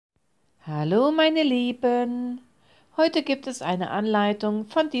Hallo meine Lieben! Heute gibt es eine Anleitung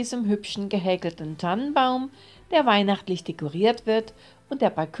von diesem hübschen gehäkelten Tannenbaum, der weihnachtlich dekoriert wird und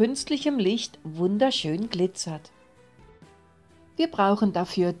der bei künstlichem Licht wunderschön glitzert. Wir brauchen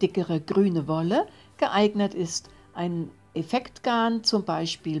dafür dickere grüne Wolle, geeignet ist ein Effektgarn, zum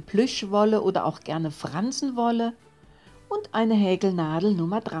Beispiel Plüschwolle oder auch gerne Fransenwolle, und eine Häkelnadel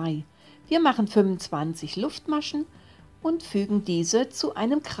Nummer 3. Wir machen 25 Luftmaschen und fügen diese zu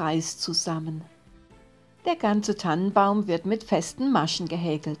einem Kreis zusammen. Der ganze Tannenbaum wird mit festen Maschen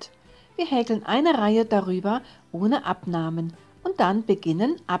gehäkelt. Wir häkeln eine Reihe darüber ohne Abnahmen und dann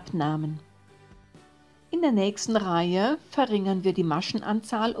beginnen Abnahmen. In der nächsten Reihe verringern wir die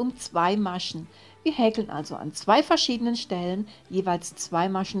Maschenanzahl um 2 Maschen. Wir häkeln also an 2 verschiedenen Stellen jeweils 2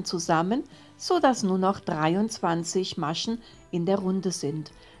 Maschen zusammen, so dass nur noch 23 Maschen in der Runde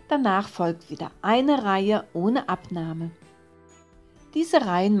sind. Danach folgt wieder eine Reihe ohne Abnahme. Diese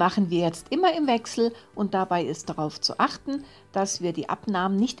Reihen machen wir jetzt immer im Wechsel und dabei ist darauf zu achten, dass wir die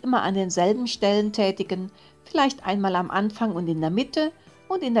Abnahmen nicht immer an denselben Stellen tätigen, vielleicht einmal am Anfang und in der Mitte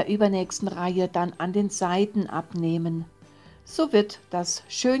und in der übernächsten Reihe dann an den Seiten abnehmen. So wird das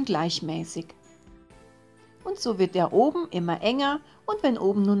schön gleichmäßig. Und so wird der oben immer enger und wenn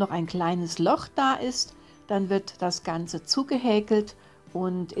oben nur noch ein kleines Loch da ist, dann wird das Ganze zugehäkelt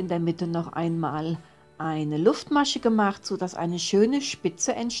und in der Mitte noch einmal eine Luftmasche gemacht, sodass eine schöne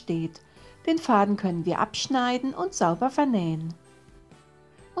Spitze entsteht. Den Faden können wir abschneiden und sauber vernähen.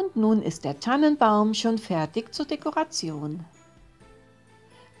 Und nun ist der Tannenbaum schon fertig zur Dekoration.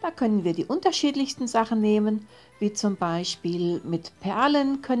 Da können wir die unterschiedlichsten Sachen nehmen, wie zum Beispiel mit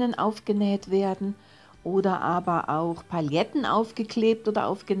Perlen können aufgenäht werden oder aber auch Pailletten aufgeklebt oder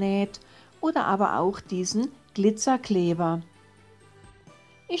aufgenäht oder aber auch diesen Glitzerkleber.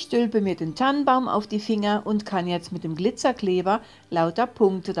 Ich stülpe mir den Tannenbaum auf die Finger und kann jetzt mit dem Glitzerkleber lauter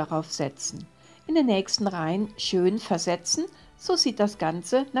Punkte darauf setzen. In den nächsten Reihen schön versetzen, so sieht das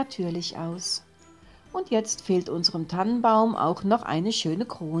Ganze natürlich aus. Und jetzt fehlt unserem Tannenbaum auch noch eine schöne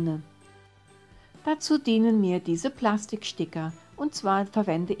Krone. Dazu dienen mir diese Plastiksticker und zwar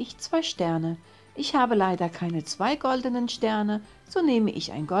verwende ich 2 Sterne. Ich habe leider keine 2 goldenen Sterne, so nehme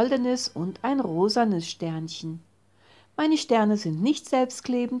ich ein goldenes und ein rosanes Sternchen. Meine Sterne sind nicht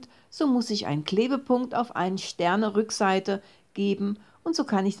selbstklebend, so muss ich einen Klebepunkt auf eine Sterne-Rückseite geben und so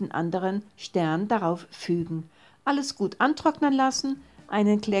kann ich den anderen Stern darauf fügen. Alles gut antrocknen lassen,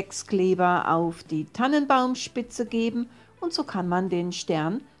 einen Klecks Kleber auf die Tannenbaumspitze geben und so kann man den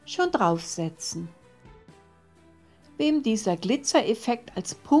Stern schon draufsetzen. Wem dieser Glitzereffekt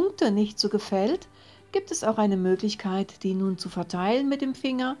als Punkte nicht so gefällt, gibt es auch eine Möglichkeit, die nun zu verteilen mit dem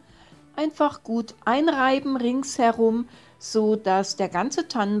Finger. Einfach gut einreiben ringsherum, so dass der ganze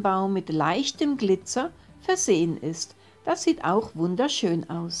Tannenbaum mit leichtem Glitzer versehen ist. Das sieht auch wunderschön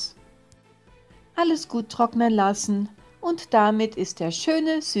aus. Alles gut trocknen lassen und damit ist der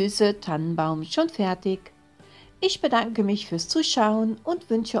schöne, süße Tannenbaum schon fertig. Ich bedanke mich fürs Zuschauen und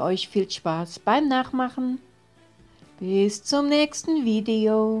wünsche euch viel Spaß beim Nachmachen. Bis zum nächsten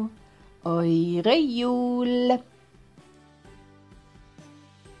Video. Eure Jule.